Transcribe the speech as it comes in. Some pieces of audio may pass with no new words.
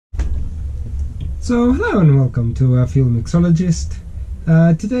So hello and welcome to Fuel Mixologist.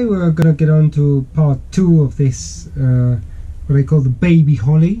 Today we're going to get on to part 2 of this, what I call the baby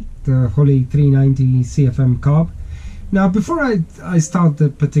Holley, the Holley 390 CFM Carb. Now before I start the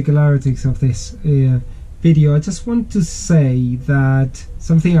particularities of this video, I just want to say that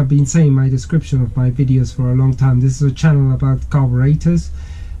something I've been saying in my description of my videos for a long time. This is a channel about carburetors,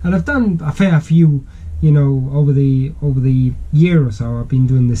 and I've done a fair few, you know, over the year or so I've been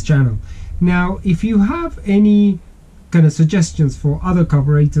doing this channel. Now if you have any kind of suggestions for other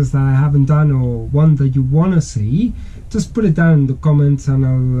carburetors that I haven't done, or one that you want to see, just put it down in the comments, and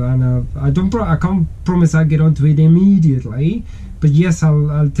I can't promise I'll get onto it immediately, but yes,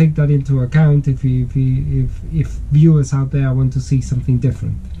 I'll take that into account if viewers out there want to see something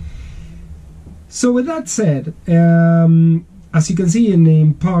different. So with that said, as you can see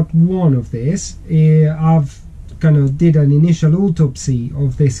in part 1 of this, I've kind of did an initial autopsy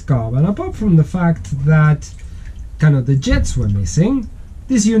of this carb, and apart from the fact that kind of the jets were missing,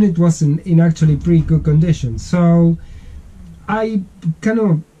 this unit was in actually pretty good condition. So I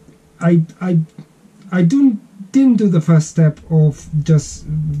didn't do the first step of just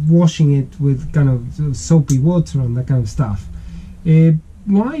washing it with kind of soapy water and that kind of stuff.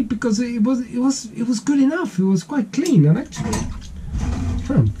 Why? Because it was good enough. It was quite clean, and actually,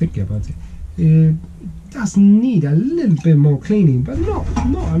 I'm thinking about it, it does need a little bit more cleaning, but not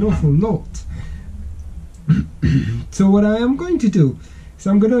an awful lot. So what I am going to do is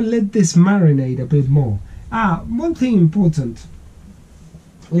I'm going to let this marinate a bit more. One thing important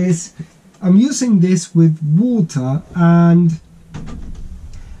is I'm using this with water and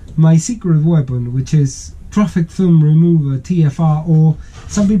my secret weapon, which is traffic film remover, TFR, or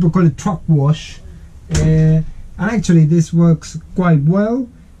some people call it truck wash, and actually this works quite well.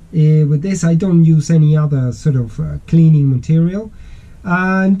 With this I don't use any other sort of cleaning material,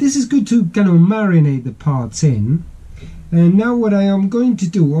 and this is good to kind of marinate the parts in. And now what I am going to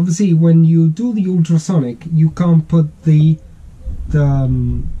do, obviously when you do the ultrasonic you can't put the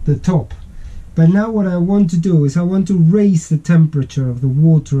top, but now what I want to do is I want to raise the temperature of the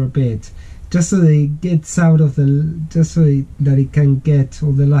water a bit, just so that it gets out of that it can get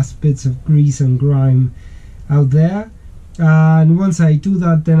all the last bits of grease and grime out there. And once I do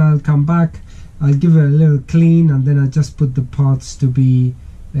that, then I'll come back, I'll give it a little clean, and then I just put the parts to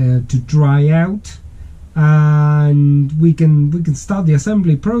dry out, and we can start the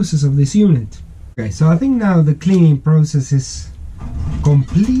assembly process of this unit. Okay, so I think now the cleaning process is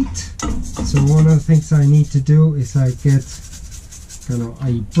complete. So one of the things I need to do is I get kind of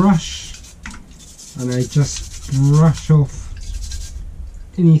a brush, and I just brush off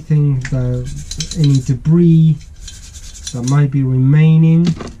any debris that might be remaining.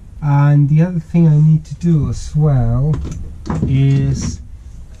 And the other thing I need to do as well is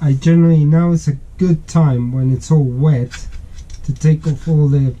I generally, now it's a good time when it's all wet, to take off all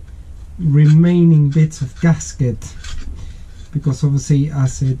the remaining bits of gasket, because obviously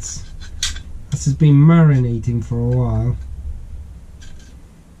as it's been marinating for a while,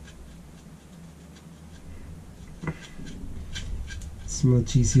 it's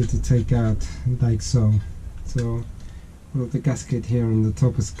much easier to take out like so. So all of the gasket here on the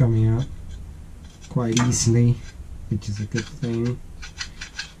top is coming out quite easily, which is a good thing.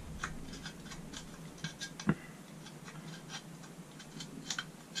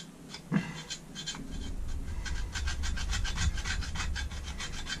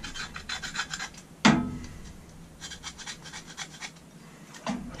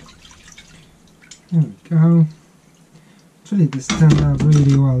 There we go. Actually this turned out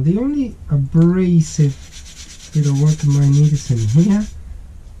really well. The only abrasive bit of work I might need is in here,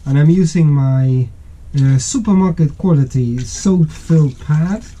 and I'm using my supermarket quality soap fill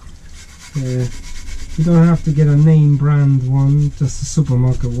pad. You don't have to get a name brand one, just a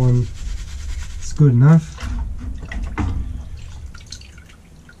supermarket one, it's good enough.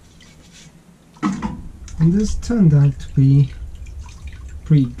 And this turned out to be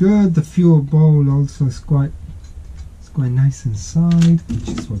pretty good. The fuel bowl also is quite nice inside, which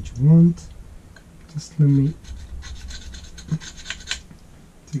is what you want. Just let me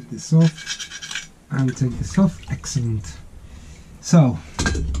take this off and take this off. Excellent. So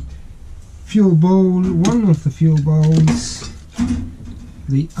fuel bowl, one of the fuel bowls,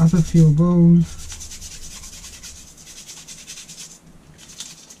 the other fuel bowl.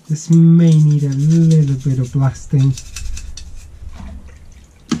 This may need a little bit of blasting.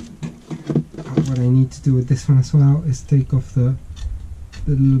 What I need to do with this one as well is take off the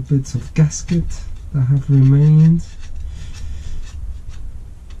little bits of gasket that have remained.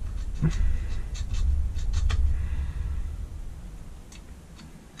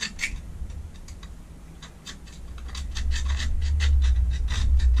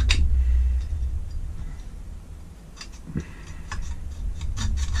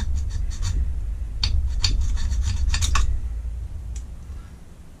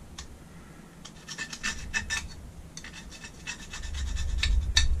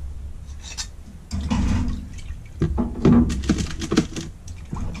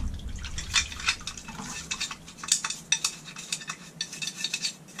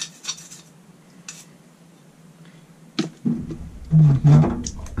 Yeah,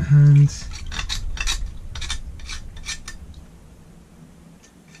 and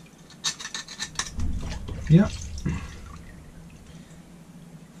yeah.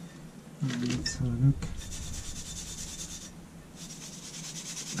 Let's have a look.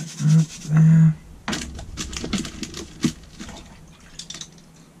 Up there.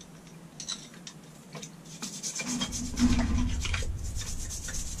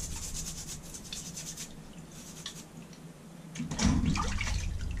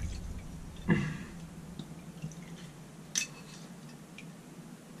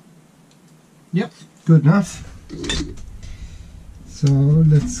 Yep, good enough. So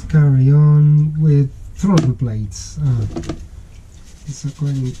let's carry on with throttle plates. These are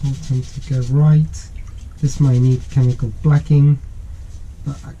quite important to get right. This might need chemical blacking,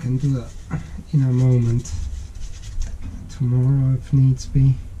 but I can do that in a moment. Tomorrow if needs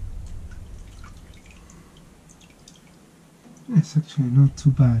be. It's actually not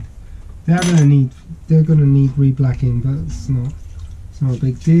too bad. They're gonna need re-blacking, but it's not a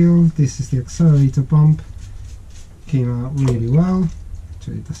big deal. This is the accelerator pump. Came out really well.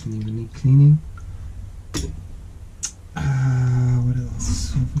 Actually, it doesn't even need cleaning. What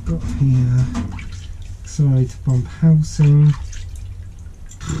else have we got here? Accelerator pump housing.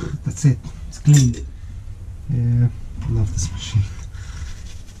 That's it. It's clean. Yeah, I love this machine.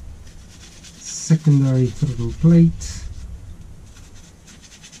 Secondary throttle plate.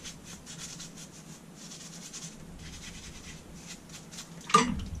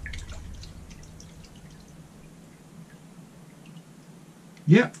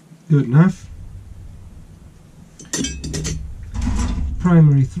 Yep, good enough.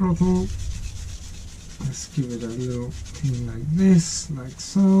 Primary throttle. Let's give it a little thing like this, like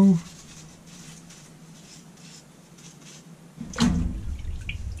so.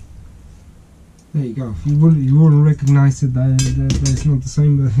 There you go. You wouldn't recognize it that it's not the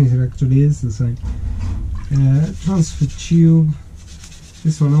same, but it actually is the same. Transfer tube.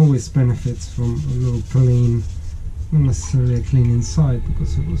 This one always benefits from a little clean. Not necessarily a clean inside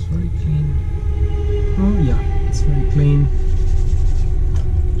because it was very clean. Oh yeah, it's very clean.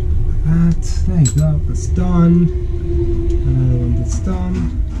 Like that. There you go, that's done. Another one that's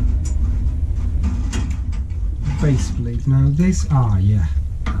done. Base plate. Now this, yeah,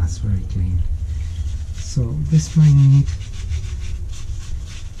 that's very clean. So this might need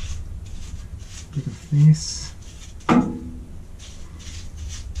a bit of this.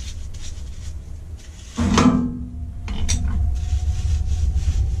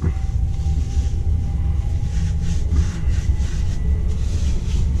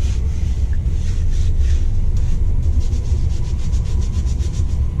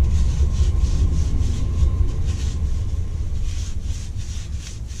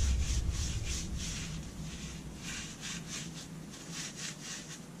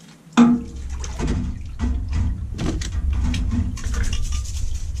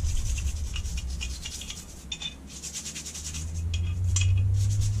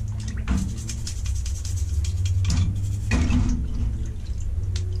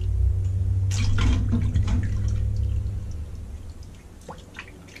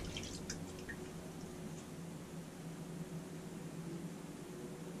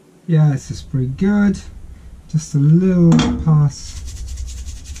 Yeah, this is pretty good. Just a little pass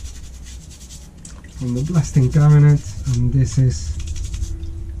on the blasting cabinet, and this is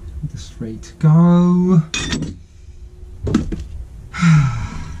just ready to go.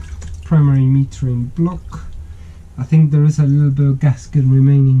 Primary metering block. I think there is a little bit of gasket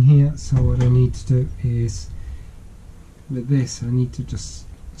remaining here, so what I need to do is, with this, I need to just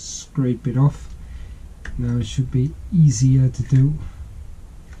scrape it off. Now it should be easier to do.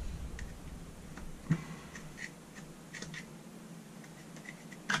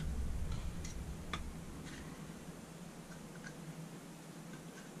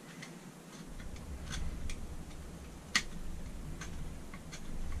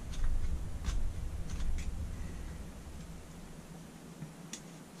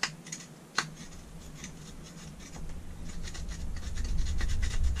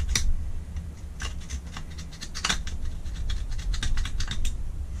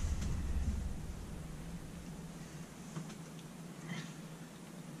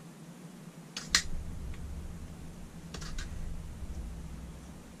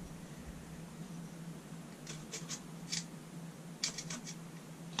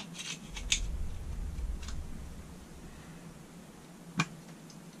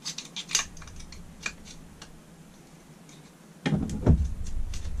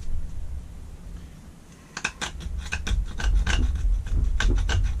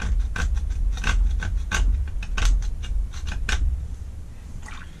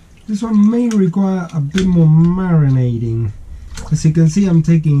 This one may require a bit more marinating. As you can see, I'm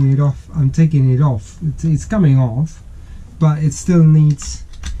taking it off. It's coming off, but it still needs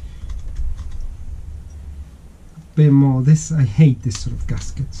a bit more. I hate this sort of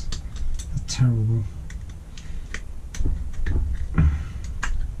gaskets. They're terrible.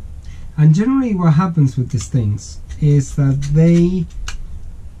 And generally what happens with these things is that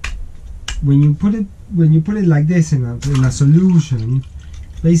when you put it like this in a solution,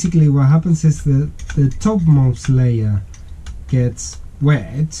 basically what happens is the topmost layer gets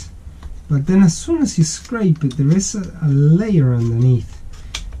wet, but then as soon as you scrape it, there is a layer underneath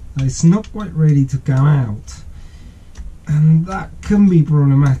that is not quite ready to come out, and that can be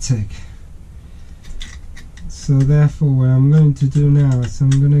problematic. So therefore what I'm going to do now is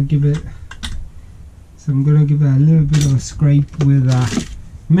I'm going to give it a little bit of a scrape with a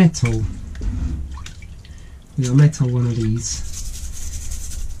metal one of these.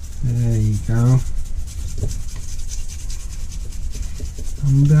 There you go.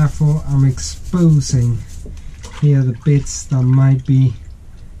 And therefore I'm exposing here the bits that might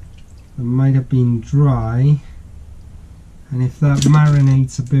have been dry, and if that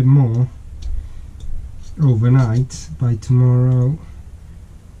marinates a bit more overnight, by tomorrow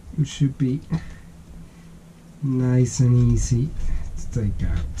it should be nice and easy to take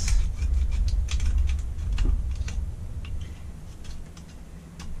out.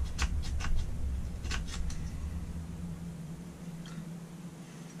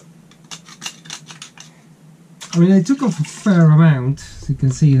 I mean, I took off a fair amount, as you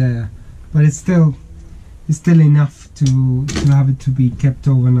can see there, but it's still enough to have it to be kept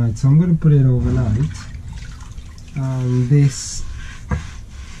overnight. So I'm going to put it overnight, and this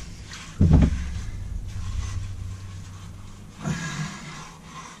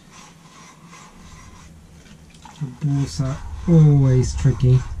the balls are always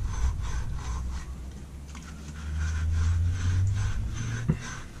tricky.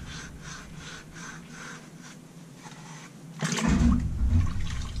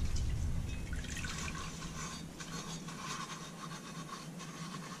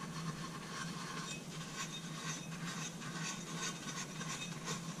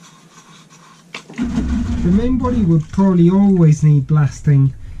 The main body would probably always need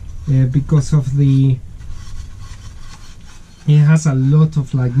blasting because of it has a lot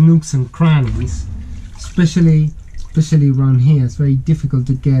of like nooks and crannies, especially around here. It's very difficult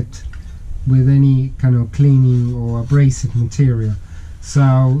to get with any kind of cleaning or abrasive material.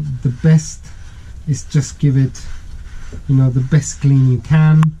 So the best is just give it, the best clean you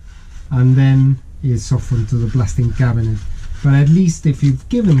can, and then it's off onto the blasting cabinet. But at least if you've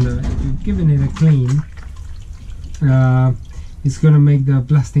given it a clean, it's going to make the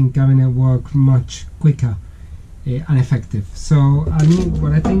blasting cabinet work much quicker and effective. So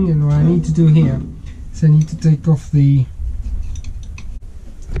what I need to do here is I need to take off the.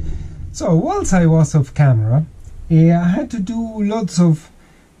 So whilst I was off camera, I had to do lots of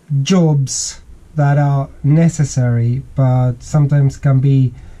jobs that are necessary, but sometimes can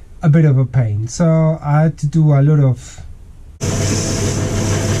be a bit of a pain. So I had to do a lot of.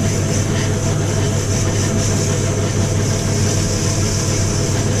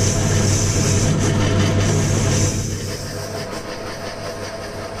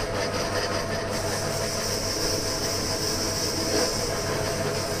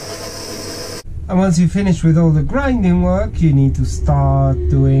 And once you finish with all the grinding work, you need to start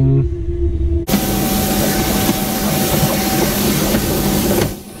doing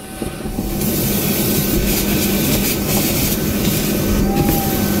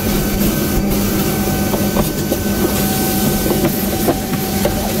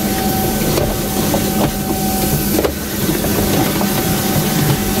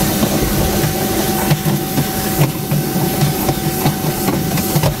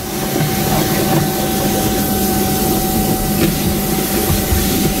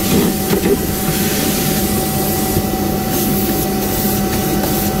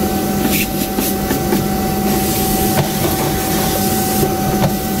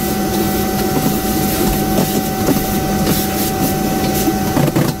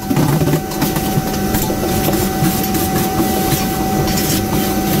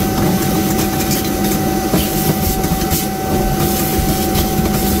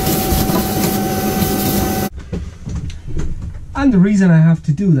And the reason I have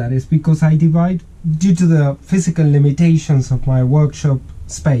to do that is because I divide, due to the physical limitations of my workshop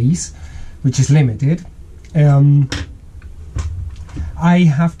space, which is limited, I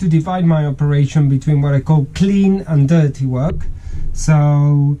have to divide my operation between what I call clean and dirty work.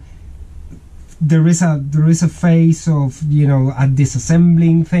 So there is a phase of, you know,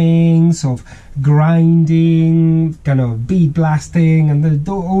 disassembling things, of grinding, kind of bead blasting, and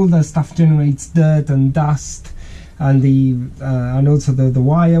all that stuff generates dirt and dust, and and also the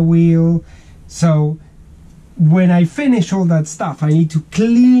wire wheel. So when I finish all that stuff, I need to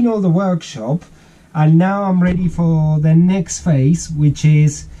clean all the workshop, and now I'm ready for the next phase, which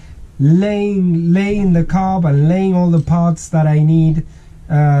is laying the carb and laying all the parts that I need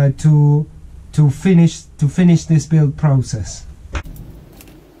to finish this build process.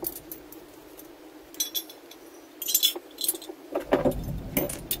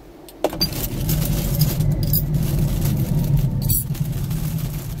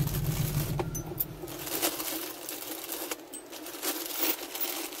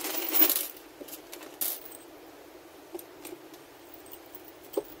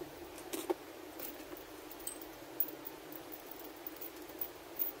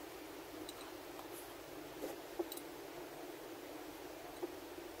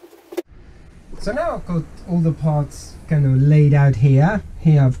 So now I've got all the parts kind of laid out here.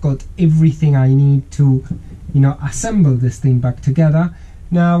 Here I've got everything I need to, you know, assemble this thing back together.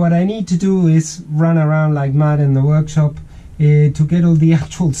 Now what I need to do is run around like mad in the workshop to get all the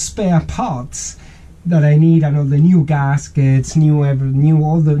actual spare parts that I need, and all the new gaskets,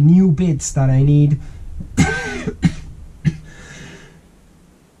 all the new bits that I need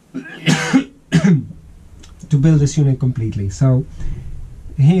to build this unit completely. So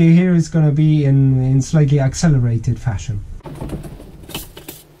here is going to be in slightly accelerated fashion.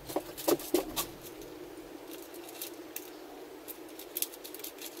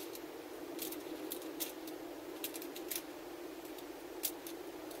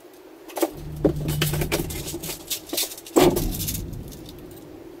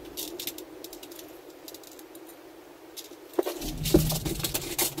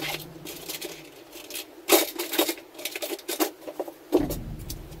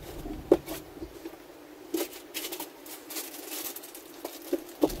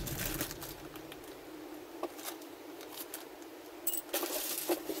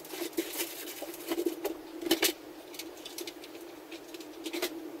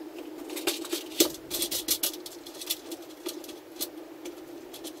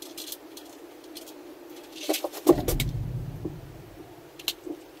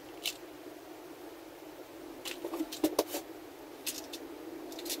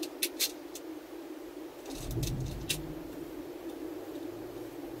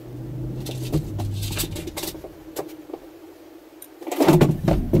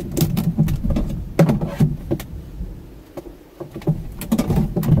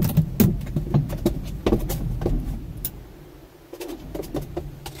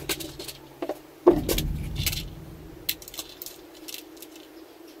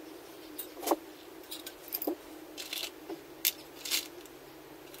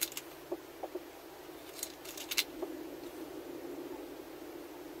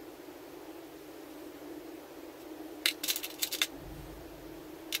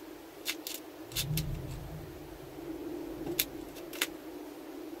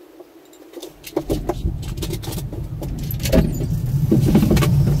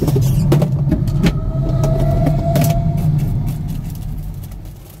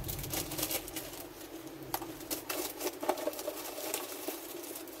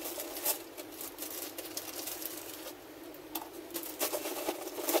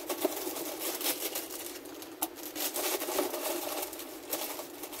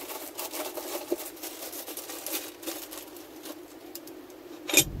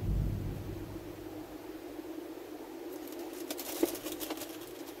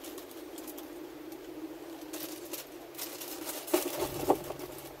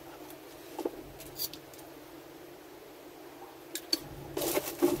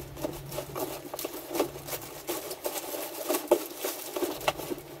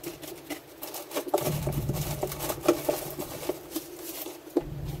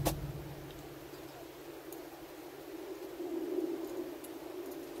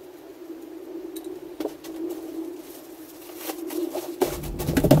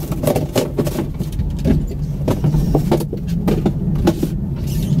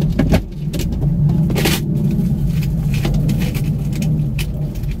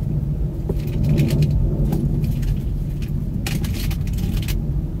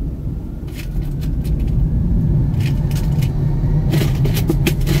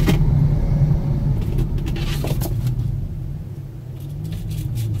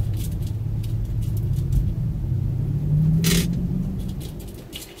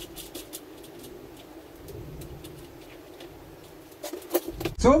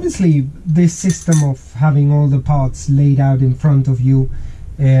 So obviously this system of having all the parts laid out in front of you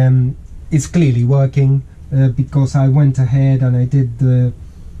is clearly working, because I went ahead and I did the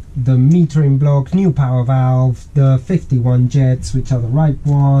metering block, new power valve, the 51 jets, which are the right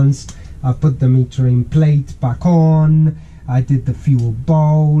ones. I put the metering plate back on. I did the fuel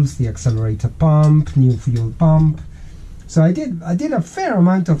bowls, the accelerator pump, new fuel pump. So I did a fair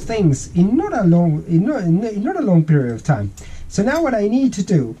amount of things in not a long period of time. So now what I need to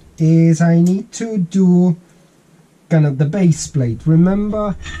do is I need to do kind of the base plate.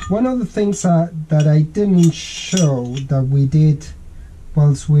 Remember, one of the things that I didn't show that we did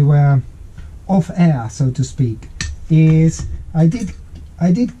whilst we were off air, so to speak, is I did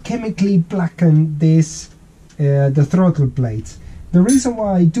chemically blacken this the throttle plates. The reason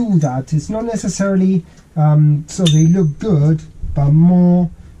why I do that is not necessarily so they look good, but more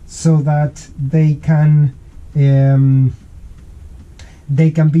so that they can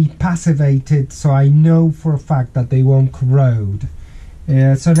be passivated, so I know for a fact that they won't corrode.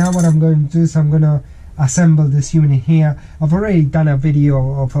 So now what I'm going to do is I'm going to assemble this unit here. I've already done a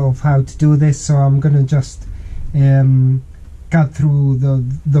video of how to do this, so I'm going to just cut through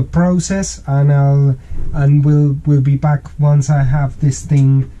the process, and we'll be back once I have this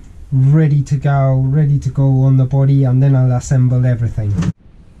thing ready to go on the body, and then I'll assemble everything.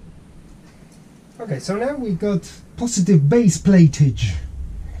 Okay, so now we got positive base platage,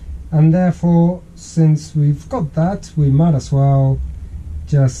 and therefore, since we've got that, we might as well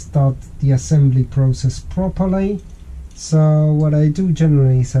just start the assembly process properly. So what I do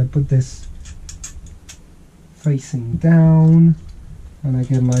generally is I put this facing down, and I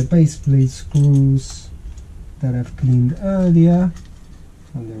get my base plate screws that I've cleaned earlier,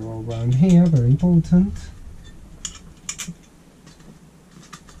 and they're all around here, very important.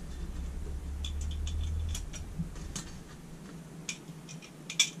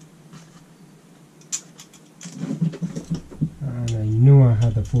 And I knew I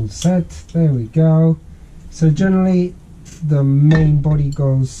had the full set. There we go. So generally the main body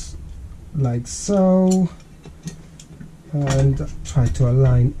goes like so, and try to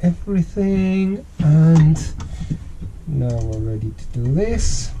align everything, and now we're ready to do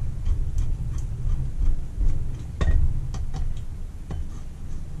this.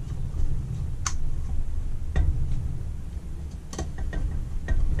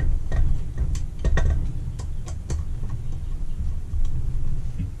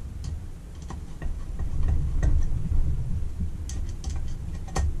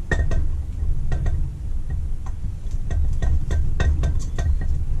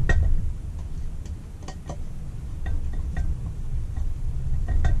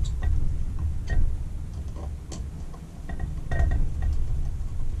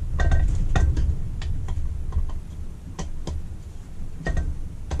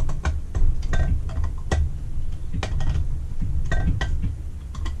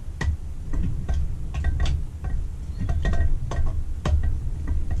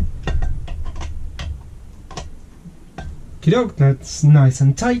 Okey-doke, that's nice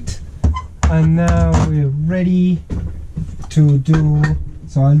and tight, and now we're ready to do,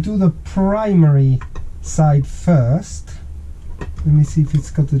 so I'll do the primary side first. Let me see if it's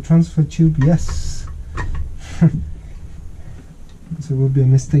got the transfer tube. Yes. So it would be a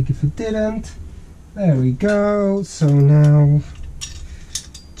mistake if it didn't. There we go. So now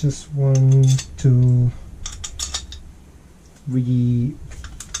just 1, 2, 3,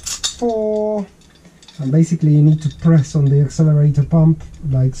 4. And basically you need to press on the accelerator pump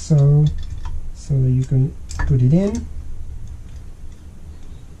like so, so that you can put it in.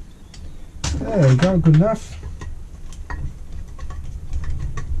 There we go, good enough.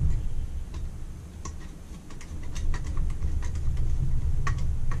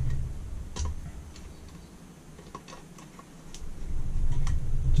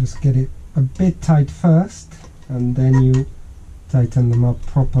 Just get it a bit tight first, and then you tighten them up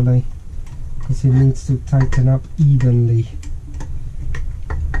properly, because it needs to tighten up evenly.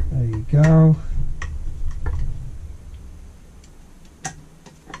 There you go.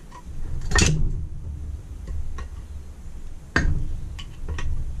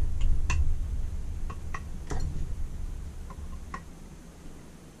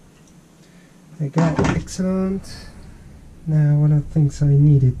 There you go, excellent. Now one of the things I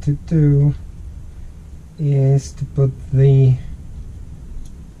needed to do is to put the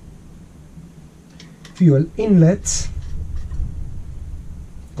fuel inlets,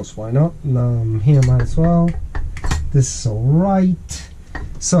 because why not? Here might as well. This is alright.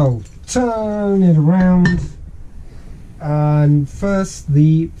 So turn it around, and first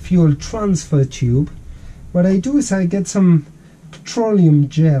the fuel transfer tube. What I do is I get some petroleum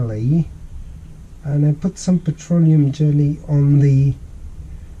jelly, and I put some petroleum jelly on the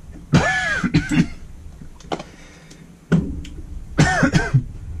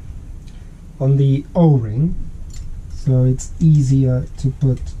on the O-ring, so it's easier to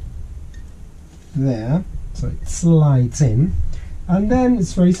put there, so it slides in, and then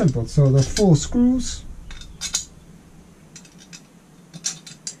it's very simple. So the 4 screws,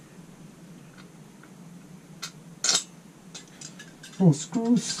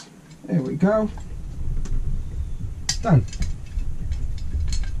 there we go, done.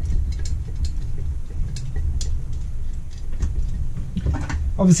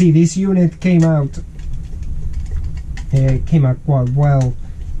 Obviously this unit came out quite well.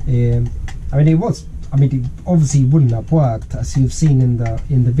 It obviously wouldn't have worked, as you've seen in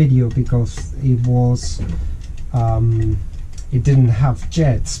the video, because it was it didn't have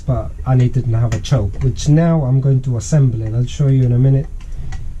jets, and it didn't have a choke, which now I'm going to assemble it. I'll show you in a minute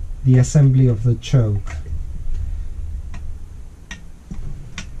the assembly of the choke.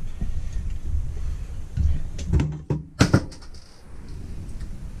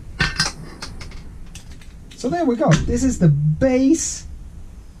 So there we go. This is the base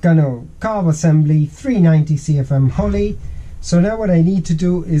carb assembly 390 CFM Holley. So now what I need to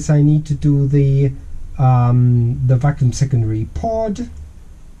do is I need to do the vacuum secondary pod.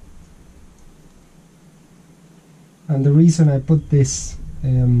 And the reason I put this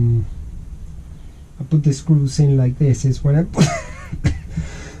screws in like this is when I put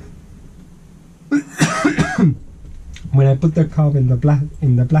when I put the carb in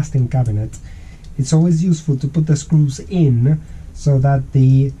the blasting cabinet, it's always useful to put the screws in so that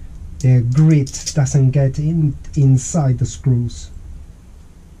the grit doesn't get inside the screws.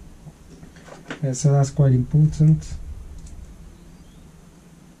 So that's quite important.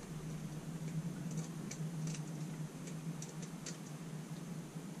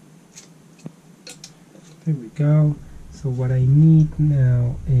 There we go. So what I need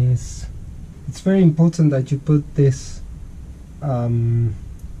now is, it's very important that you put this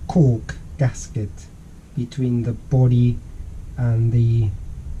cork gasket between the body and the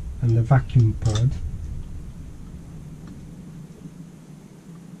vacuum pod.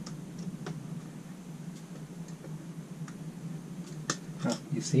 Oh,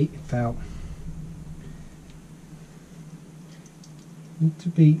 you see, it fell. Need to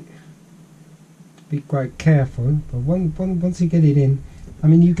be quite careful, but once you get it in, I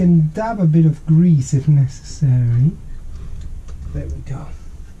mean, you can dab a bit of grease if necessary. There we go.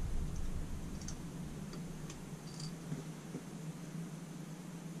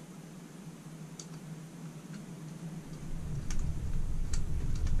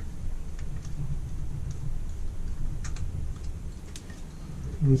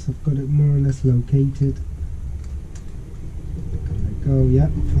 Once I've got it more or less located, there I go, yeah,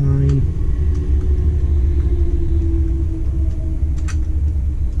 fine.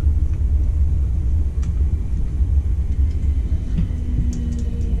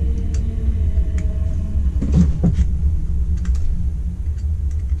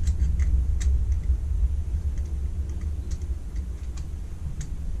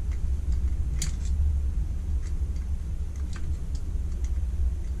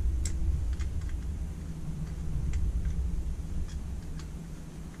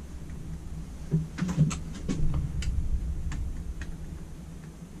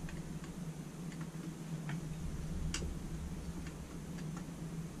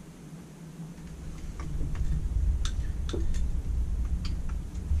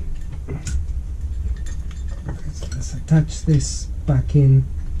 Let's attach this back in.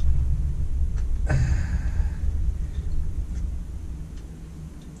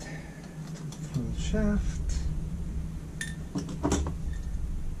 Full shaft.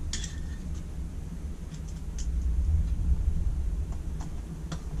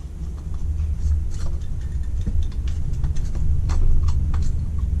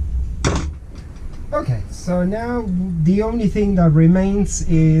 Okay, so now the only thing that remains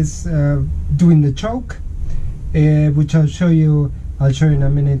is doing the choke, which I'll show you in a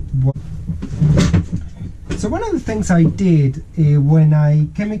minute. So one of the things I did when I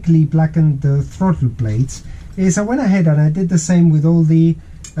chemically blackened the throttle plates is I went ahead and I did the same with all the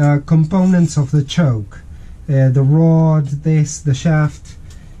components of the choke, the rod, the shaft.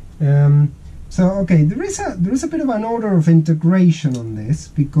 So okay, there is a bit of an order of integration on this,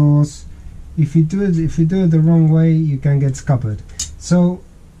 because if you do it the wrong way, you can get scuppered. So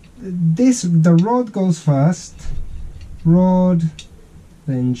the rod goes first, rod,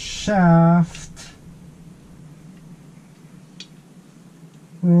 then shaft,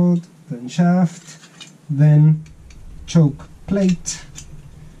 rod, then shaft, then choke plate.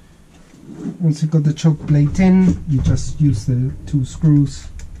 Once you've got the choke plate in, you just use the 2 screws.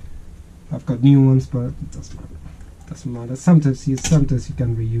 I've got new ones, but it doesn't matter. Sometimes you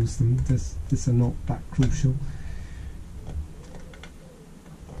can reuse them. These are not that crucial.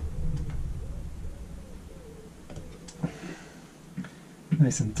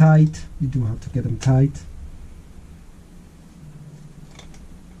 Nice and tight. You do have to get them tight.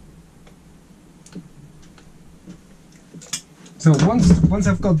 So once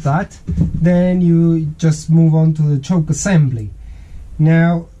I've got that, then you just move on to the choke assembly.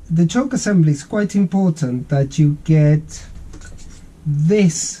 Now the choke assembly is quite important that you get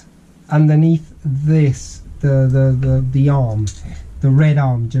this underneath this, the arm, the red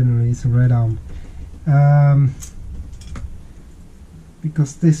arm. Generally it's a red arm,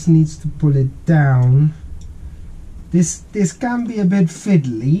 because this needs to pull it down. This can be a bit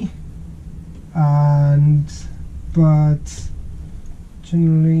fiddly, but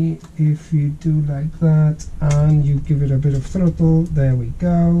generally if you do like that and you give it a bit of throttle, there we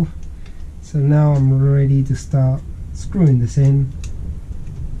go. So now I'm ready to start screwing this in.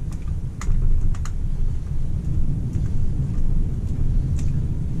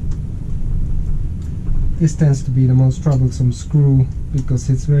 This tends to be the most troublesome screw because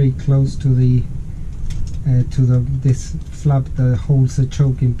it's very close to this flap that holds the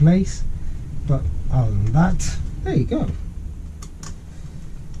choke in place. But other than that, there you go.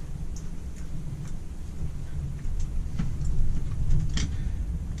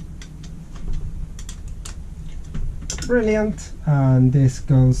 Brilliant. And this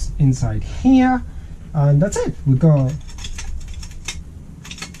goes inside here, and that's it. We got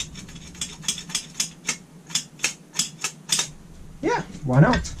why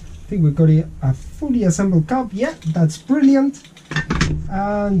not? I think we've got a fully assembled carb. Yeah, that's brilliant.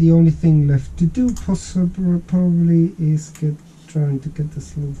 And the only thing left to do probably is trying to get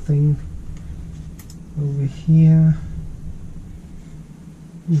this little thing over here.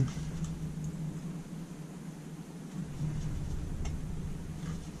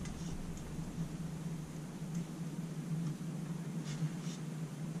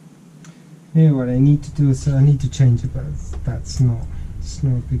 Here, what I need to do is I need to change it, but it's not a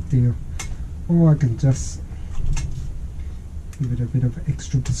big deal. Or I can just give it a bit of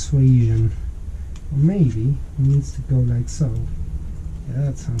extra persuasion. Or maybe it needs to go like so. Yeah,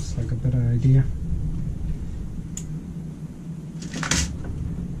 that sounds like a better idea.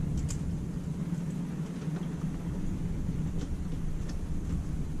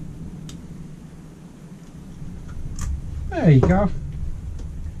 There you go.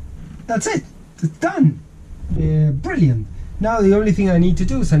 That's it. It's done. Brilliant. Now the only thing I need to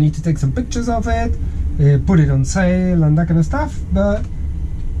do is I need to take some pictures of it, put it on sale and that kind of stuff. But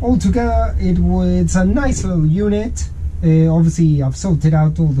altogether, it's a nice little unit. Obviously, I've sorted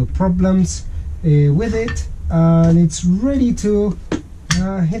out all the problems with it, and it's ready to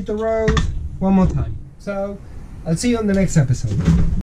hit the road one more time. So I'll see you on the next episode.